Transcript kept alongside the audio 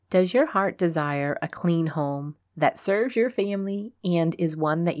Does your heart desire a clean home that serves your family and is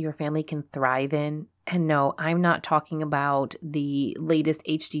one that your family can thrive in? And no, I'm not talking about the latest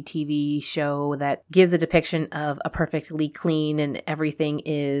HGTV show that gives a depiction of a perfectly clean and everything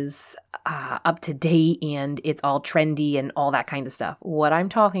is up to date and it's all trendy and all that kind of stuff. What I'm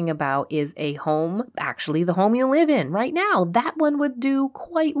talking about is a home, actually the home you live in right now. That one would do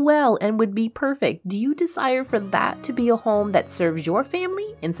quite well and would be perfect. Do you desire for that to be a home that serves your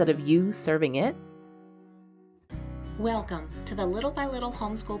family instead of you serving it? Welcome to the Little by Little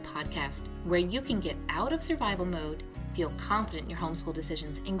Homeschool Podcast, where you can get out of survival mode, feel confident in your homeschool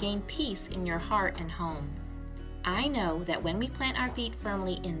decisions, and gain peace in your heart and home. I know that when we plant our feet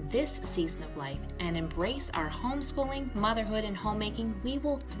firmly in this season of life and embrace our homeschooling, motherhood, and homemaking, we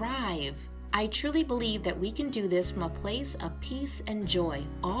will thrive. I truly believe that we can do this from a place of peace and joy,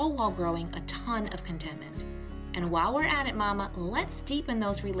 all while growing a ton of contentment. And while we're at it, Mama, let's deepen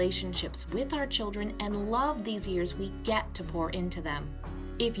those relationships with our children and love these years we get to pour into them.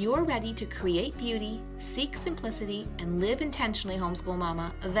 If you're ready to create beauty, seek simplicity, and live intentionally, homeschool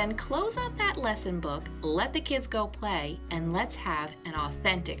mama, then close out that lesson book, let the kids go play, and let's have an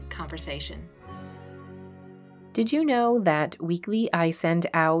authentic conversation. Did you know that weekly I send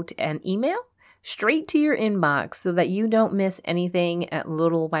out an email straight to your inbox so that you don't miss anything at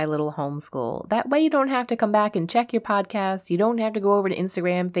Little by Little Homeschool? That way you don't have to come back and check your podcast. You don't have to go over to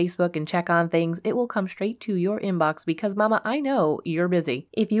Instagram, Facebook, and check on things. It will come straight to your inbox because, Mama, I know you're busy.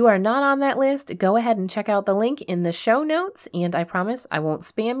 If you are not on that list, go ahead and check out the link in the show notes, and I promise I won't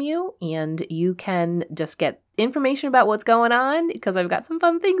spam you, and you can just get information about what's going on because I've got some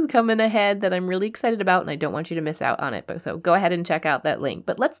fun things coming ahead that I'm really excited about and I don't want you to miss out on it. So go ahead and check out that link.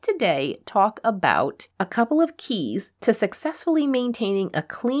 But let's today talk about a couple of keys to successfully maintaining a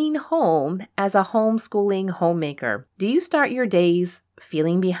clean home as a homeschooling homemaker. Do you start your days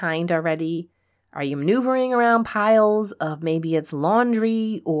feeling behind already? Are you maneuvering around piles of maybe it's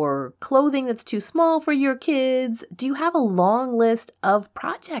laundry or clothing that's too small for your kids? Do you have a long list of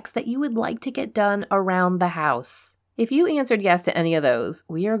projects that you would like to get done around the house? If you answered yes to any of those,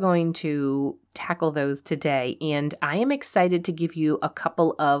 we are going to tackle those today. And I am excited to give you a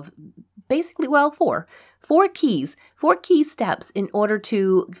couple of four key steps in order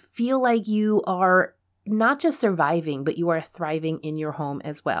to feel like you are not just surviving, but you are thriving in your home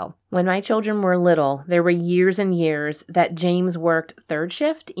as well. When my children were little, there were years and years that James worked third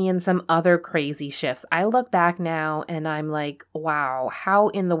shift and some other crazy shifts. I look back now and I'm like, wow, how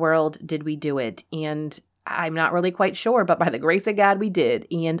in the world did we do it? And I'm not really quite sure, but by the grace of God, we did.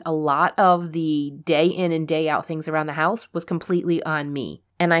 And a lot of the day in and day out things around the house was completely on me.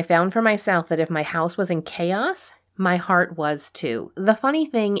 And I found for myself that if my house was in chaos, my heart was too. The funny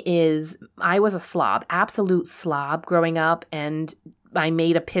thing is, I was a slob, absolute slob growing up, and I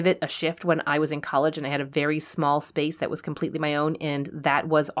made a shift when I was in college, and I had a very small space that was completely my own, and that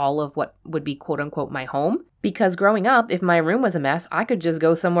was all of what would be quote-unquote my home. Because growing up, if my room was a mess, I could just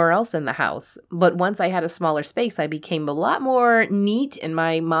go somewhere else in the house. But once I had a smaller space, I became a lot more neat, and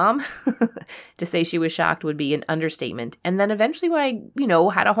my mom, to say she was shocked would be an understatement. And then eventually when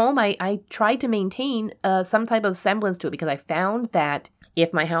I, had a home, I tried to maintain some type of semblance to it because I found that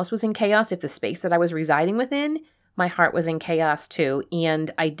if my house was in chaos, if the space that I was residing within, my heart was in chaos too. And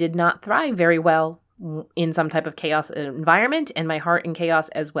I did not thrive very well in some type of chaos environment, and my heart in chaos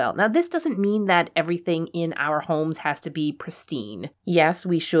as well. Now, this doesn't mean that everything in our homes has to be pristine. Yes,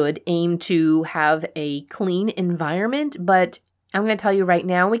 we should aim to have a clean environment, but I'm going to tell you right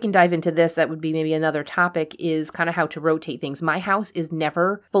now, we can dive into this, that would be maybe another topic, is kind of how to rotate things. My house is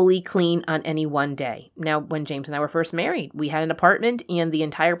never fully clean on any one day. Now, when James and I were first married, we had an apartment and the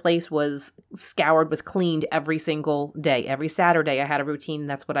entire place was scoured, was cleaned every single day. Every Saturday I had a routine, and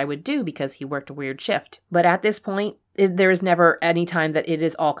that's what I would do because he worked a weird shift. But at this point, there is never any time that it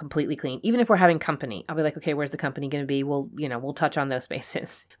is all completely clean. Even if we're having company, I'll be like, okay, where's the company going to be? We'll touch on those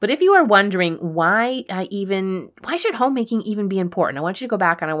spaces. But if you are wondering why should homemaking even be important? I want you to go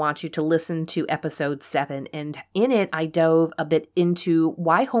back and I want you to listen to episode 7. And in it, I dove a bit into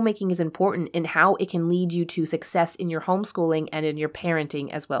why homemaking is important and how it can lead you to success in your homeschooling and in your parenting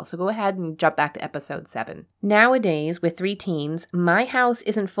as well. So go ahead and jump back to episode 7. Nowadays, with 3 teens, my house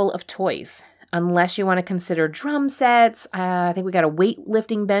isn't full of toys. Unless you want to consider drum sets. I think we got a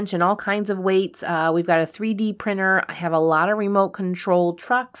weightlifting bench and all kinds of weights. We've got a 3D printer. I have a lot of remote control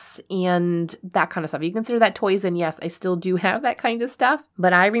trucks and that kind of stuff. You consider that toys, and yes, I still do have that kind of stuff.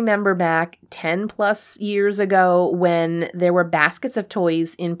 But I remember back 10 plus years ago when there were baskets of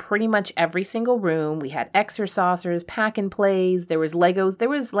toys in pretty much every single room. We had Exer saucers, pack and plays. There was Legos. There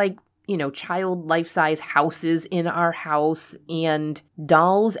was child life-size houses in our house and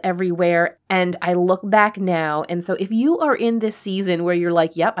dolls everywhere. And I look back now. And so if you are in this season where you're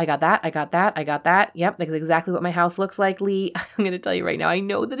like, yep, I got that. Yep, that's exactly what my house looks like, Lee. I'm going to tell you right now, I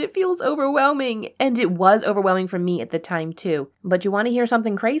know that it feels overwhelming. And it was overwhelming for me at the time too. But you want to hear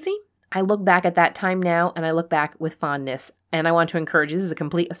something crazy? I look back at that time now and I look back with fondness. And I want to encourage you, this is a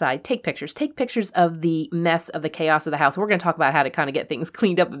complete aside, take pictures. Take pictures of the mess, of the chaos of the house. We're going to talk about how to kind of get things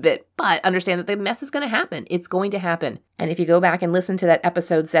cleaned up a bit, but understand that the mess is going to happen. It's going to happen. And if you go back and listen to that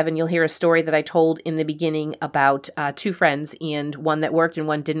episode 7, you'll hear a story that I told in the beginning about 2 friends and one that worked and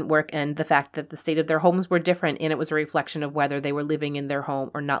one didn't work, and the fact that the state of their homes were different, and it was a reflection of whether they were living in their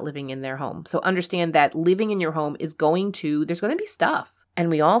home or not living in their home. So understand that living in your home there's going to be stuff. And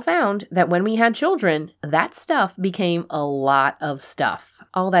we all found that when we had children, that stuff became a lot of stuff.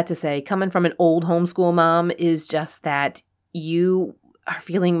 All that to say, coming from an old homeschool mom is just that you are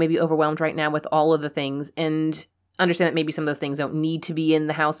feeling maybe overwhelmed right now with all of the things, and understand that maybe some of those things don't need to be in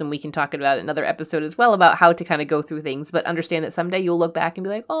the house, and we can talk about another episode as well about how to kind of go through things. But understand that someday you'll look back and be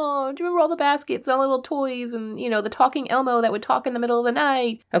like, oh, do you remember all the baskets, all the little toys, and the talking Elmo that would talk in the middle of the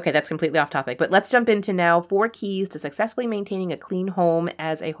night? Okay, that's completely off topic, but let's jump into now 4 keys to successfully maintaining a clean home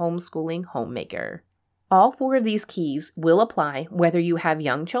as a homeschooling homemaker. All 4 of these keys will apply whether you have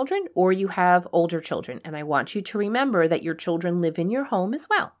young children or you have older children, and I want you to remember that your children live in your home as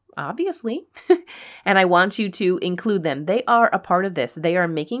well. Obviously. And I want you to include them. They are a part of this. They are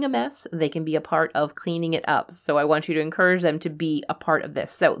making a mess. They can be a part of cleaning it up. So I want you to encourage them to be a part of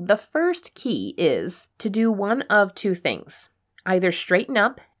this. So the first key is to do one of 2 things. Either straighten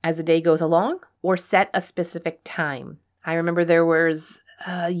up as the day goes along or set a specific time. I remember there was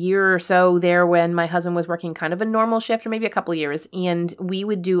a year or so there when my husband was working kind of a normal shift, or maybe a couple of years, and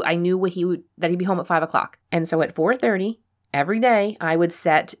I knew that he'd be home at 5:00. And so at 4:30, every day, I would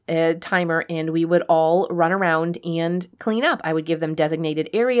set a timer and we would all run around and clean up. I would give them designated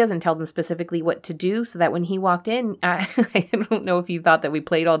areas and tell them specifically what to do so that when he walked in, I don't know if he thought that we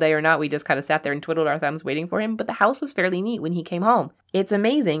played all day or not. We just kind of sat there and twiddled our thumbs waiting for him. But the house was fairly neat when he came home. It's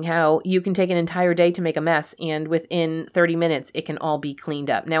amazing how you can take an entire day to make a mess, and within 30 minutes, it can all be cleaned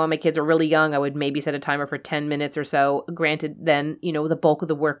up. Now, when my kids are really young, I would maybe set a timer for 10 minutes or so. Granted, then, the bulk of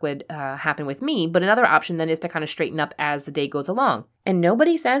the work would happen with me. But another option then is to kind of straighten up as the day goes along. And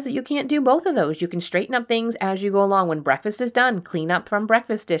nobody says that you can't do both of those. You can straighten up things as you go along. When breakfast is done, clean up from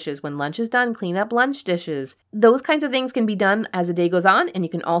breakfast dishes. When lunch is done, clean up lunch dishes. Those kinds of things can be done as the day goes on, and you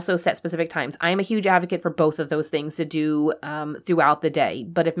can also set specific times. I am a huge advocate for both of those things to do throughout the day.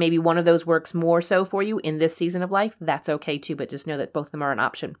 But if maybe one of those works more so for you in this season of life, that's okay too. But just know that both of them are an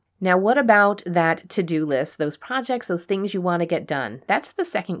option. Now, what about that to-do list, those projects, those things you want to get done? That's the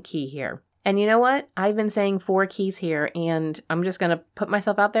second key here. And you know what? I've been saying 4 keys here, and I'm just going to put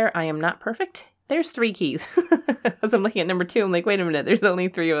myself out there. I am not perfect. There's 3 keys. As I'm looking at number 2, I'm like, wait a minute, there's only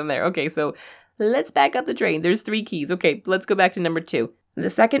 3 of them there. Okay, so let's back up the train. There's 3 keys. Okay, let's go back to number 2.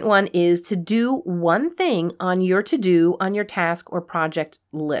 The second one is to do one thing on your to-do, on your task or project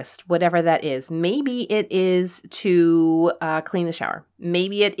list, whatever that is. Maybe it is to clean the shower.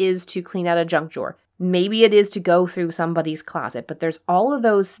 Maybe it is to clean out a junk drawer. Maybe it is to go through somebody's closet, but there's all of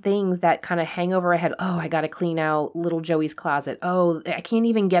those things that kind of hang over our head. Oh, I got to clean out little Joey's closet. Oh, I can't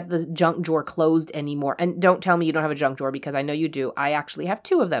even get the junk drawer closed anymore. And don't tell me you don't have a junk drawer, because I know you do. I actually have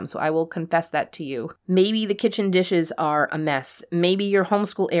 2 of them, so I will confess that to you. Maybe the kitchen dishes are a mess. Maybe your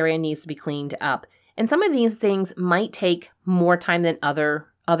homeschool area needs to be cleaned up. And some of these things might take more time than other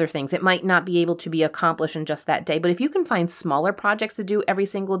things. It might not be able to be accomplished in just that day, but if you can find smaller projects to do every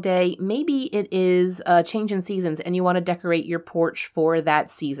single day, maybe it is a change in seasons and you want to decorate your porch for that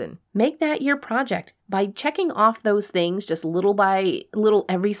season. Make that your project by checking off those things just little by little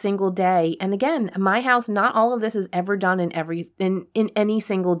every single day. And again, my house, not all of this is ever done in any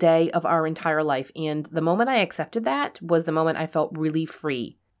single day of our entire life. And the moment I accepted that was the moment I felt really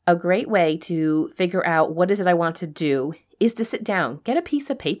free. A great way to figure out what is it I want to do is to sit down, get a piece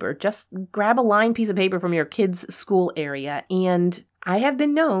of paper, just grab a lined piece of paper from your kids' school area. And I have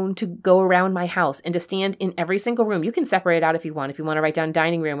been known to go around my house and to stand in every single room. You can separate it out if you want. If you want to write down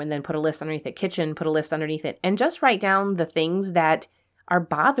dining room and then put a list underneath it, kitchen, put a list underneath it, and just write down the things that are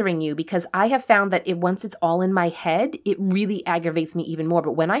bothering you, because I have found that once it's all in my head, it really aggravates me even more.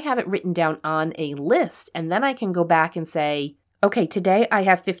 But when I have it written down on a list, and then I can go back and say, okay, today I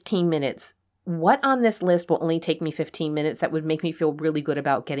have 15 minutes. What on this list will only take me 15 minutes that would make me feel really good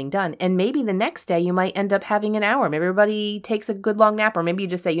about getting done? And maybe the next day you might end up having an hour. Maybe everybody takes a good long nap, or maybe you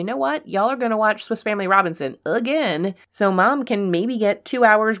just say, you know what? Y'all are going to watch Swiss Family Robinson again. So mom can maybe get 2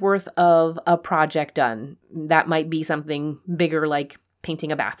 hours worth of a project done. That might be something bigger like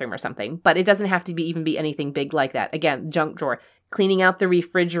painting a bathroom or something, but it doesn't have to even be anything big like that. Again, junk drawer, cleaning out the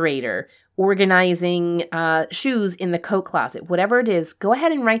refrigerator, organizing shoes in the coat closet, whatever it is, go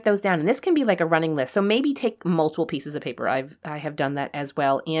ahead and write those down. And this can be like a running list. So maybe take multiple pieces of paper. I have done that as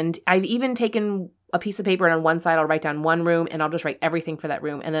well. And I've even taken a piece of paper and on one side I'll write down one room and I'll just write everything for that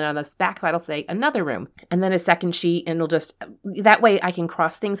room. And then on this back side I'll say another room and then a second sheet, and it'll just, that way I can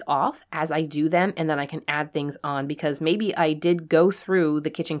cross things off as I do them, and then I can add things on, because maybe I did go through the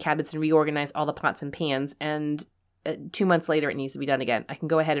kitchen cabinets and reorganize all the pots and pans, and 2 months later it needs to be done again. I can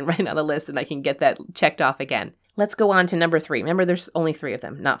go ahead and write on the list and I can get that checked off again. Let's go on to number 3. Remember, there's only 3 of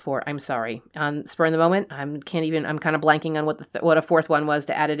them, not 4. I'm sorry. On spur in the moment, I'm kind of blanking on what a fourth one was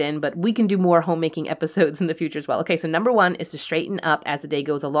to add it in, but we can do more homemaking episodes in the future as well. Okay, so number 1 is to straighten up as the day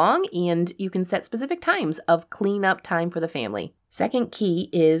goes along, and you can set specific times of cleanup time for the family. Second key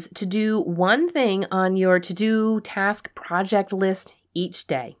is to do one thing on your to-do task project list each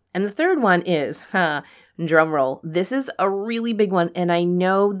day. And the third one is, drum roll, this is a really big one, and I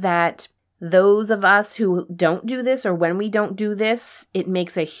know that those of us who don't do this, or when we don't do this, it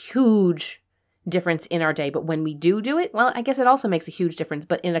makes a huge difference in our day. But when we do it, well, I guess it also makes a huge difference,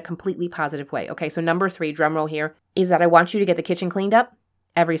 but in a completely positive way. Okay, so number 3, drum roll here, is that I want you to get the kitchen cleaned up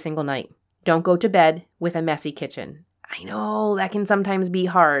every single night. Don't go to bed with a messy kitchen. I know that can sometimes be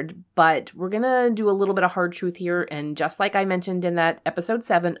hard, but we're going to do a little bit of hard truth here. And just like I mentioned in that episode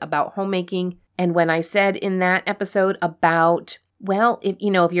 7 about homemaking, and when I said in that episode about, well, if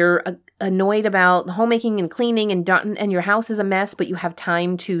you're annoyed about homemaking and cleaning and your house is a mess, but you have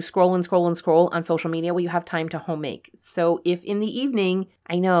time to scroll on social media, well, you have time to homemake. So if in the evening,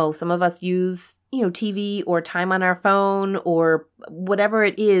 I know some of us use, TV or time on our phone or whatever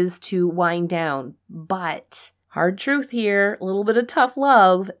it is to wind down, but hard truth here, a little bit of tough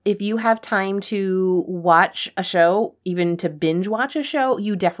love. If you have time to watch a show, even to binge watch a show,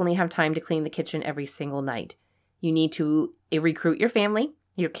 you definitely have time to clean the kitchen every single night. You need to recruit your family.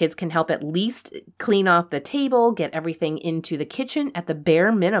 Your kids can help at least clean off the table, get everything into the kitchen at the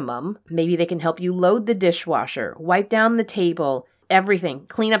bare minimum. Maybe they can help you load the dishwasher, wipe down the table, everything,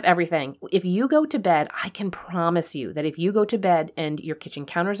 clean up everything. If you go to bed, I can promise you that if you go to bed and your kitchen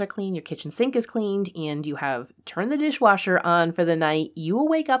counters are clean, your kitchen sink is cleaned, and you have turned the dishwasher on for the night, you will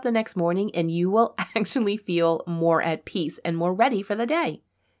wake up the next morning and you will actually feel more at peace and more ready for the day.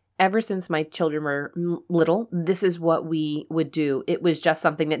 Ever since my children were little, this is what we would do. It was just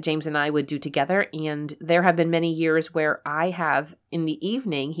something that James and I would do together. And there have been many years where I have, in the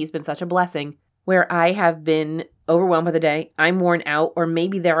evening, he's been such a blessing, where I have been overwhelmed by the day, I'm worn out, or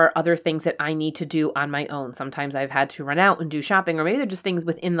maybe there are other things that I need to do on my own. Sometimes I've had to run out and do shopping, or maybe they're just things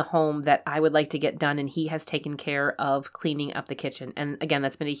within the home that I would like to get done, and he has taken care of cleaning up the kitchen. And again,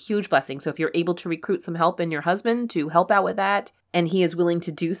 that's been a huge blessing. So if you're able to recruit some help in your husband to help out with that, and he is willing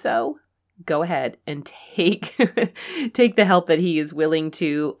to do so, go ahead and take the help that he is willing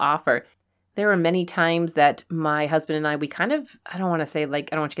to offer. There are many times that my husband and I I don't want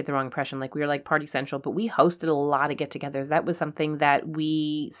to get the wrong impression, like we were like party central, but we hosted a lot of get-togethers. That was something that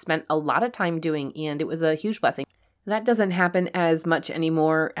we spent a lot of time doing, and it was a huge blessing. That doesn't happen as much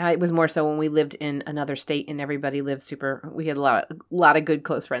anymore. It was more so when we lived in another state and everybody lived we had a lot of good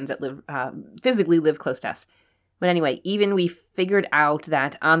close friends that physically live close to us. But anyway, even we figured out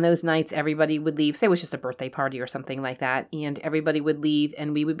that on those nights, everybody would leave, say it was just a birthday party or something like that, and everybody would leave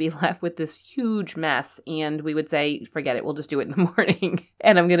and we would be left with this huge mess, and we would say, forget it, we'll just do it in the morning.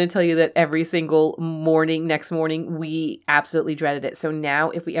 And I'm going to tell you that every single next morning, we absolutely dreaded it. So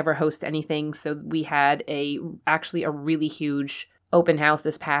now if we ever host anything, so we had actually a really huge open house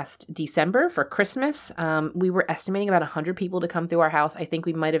this past December for Christmas. We were estimating about 100 people to come through our house. I think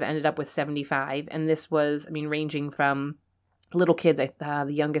we might have ended up with 75. And this was, ranging from little kids. The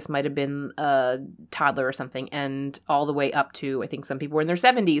youngest might have been a toddler or something, and all the way up to, I think some people were in their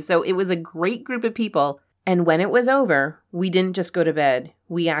 70s. So it was a great group of people. And when it was over, we didn't just go to bed.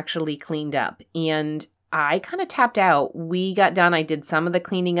 We actually cleaned up. And I kind of tapped out. We got done. I did some of the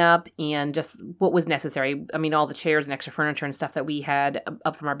cleaning up and just what was necessary. All the chairs and extra furniture and stuff that we had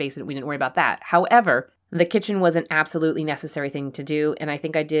up from our basement, we didn't worry about that. However, the kitchen was an absolutely necessary thing to do. And I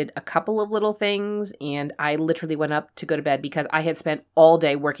think I did a couple of little things, and I literally went up to go to bed because I had spent all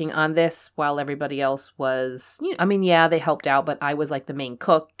day working on this while everybody else was, they helped out, but I was like the main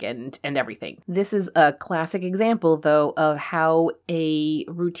cook and everything. This is a classic example, though, of how a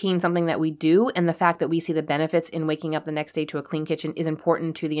routine, something that we do, and the fact that we see the benefits in waking up the next day to a clean kitchen is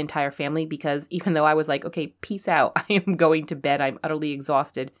important to the entire family, because even though I was like, okay, peace out, I am going to bed, I'm utterly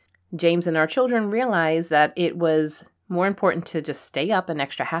exhausted, James and our children realized that it was More important to just stay up an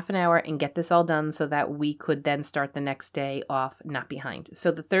extra half an hour and get this all done so that we could then start the next day off not behind. So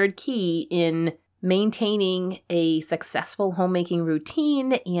the third key in maintaining a successful homemaking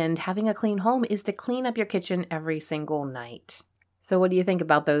routine and having a clean home is to clean up your kitchen every single night. So what do you think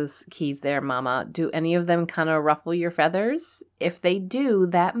about those keys there, Mama? Do any of them kind of ruffle your feathers? If they do,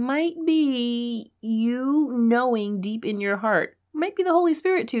 that might be you knowing deep in your heart. Might be the Holy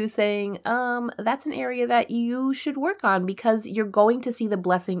Spirit too saying, that's an area that you should work on because you're going to see the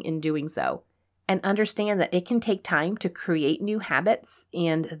blessing in doing so. And understand that it can take time to create new habits,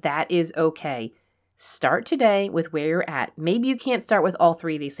 and that is okay. Start today with where you're at. Maybe you can't start with all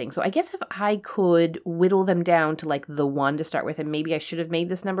three of these things. So I guess if I could whittle them down to like the one to start with, and maybe I should have made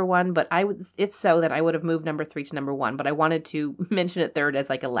this number one, but if so, then I would have moved number 3 to number 1. But I wanted to mention it third as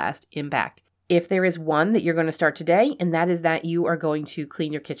like a last impact. If there is one that you're going to start today, and that is that you are going to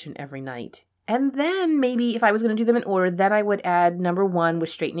clean your kitchen every night. And then maybe if I was going to do them in order, then I would add number 1 with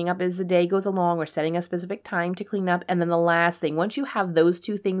straightening up as the day goes along or setting a specific time to clean up. And then the last thing, once you have those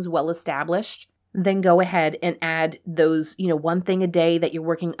 2 things well established, then go ahead and add those, one thing a day that you're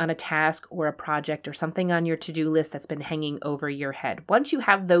working on a task or a project or something on your to-do list that's been hanging over your head. Once you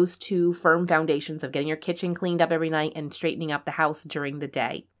have those 2 firm foundations of getting your kitchen cleaned up every night and straightening up the house during the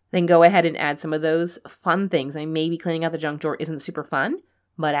day, then go ahead and add some of those fun things. I mean, maybe cleaning out the junk drawer isn't super fun,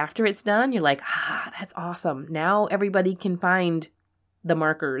 but after it's done, you're like, that's awesome. Now everybody can find the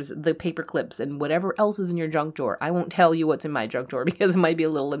markers, the paper clips, and whatever else is in your junk drawer. I won't tell you what's in my junk drawer because it might be a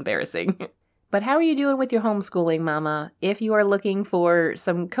little embarrassing. But how are you doing with your homeschooling, Mama? If you are looking for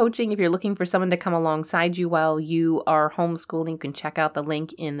some coaching, if you're looking for someone to come alongside you while you are homeschooling, you can check out the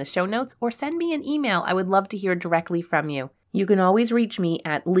link in the show notes or send me an email. I would love to hear directly from you. You can always reach me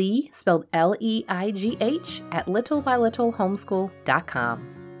at Leigh, spelled Leigh, at littlebylittlehomeschool.com.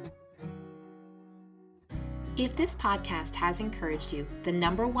 If this podcast has encouraged you, the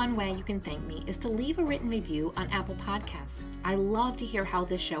number 1 way you can thank me is to leave a written review on Apple Podcasts. I love to hear how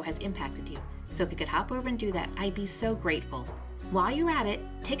this show has impacted you, so if you could hop over and do that, I'd be so grateful. While you're at it,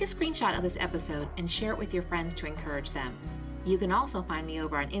 take a screenshot of this episode and share it with your friends to encourage them. You can also find me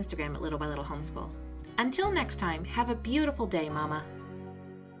over on Instagram at Little by Little Homeschool. Until next time, have a beautiful day, Mama.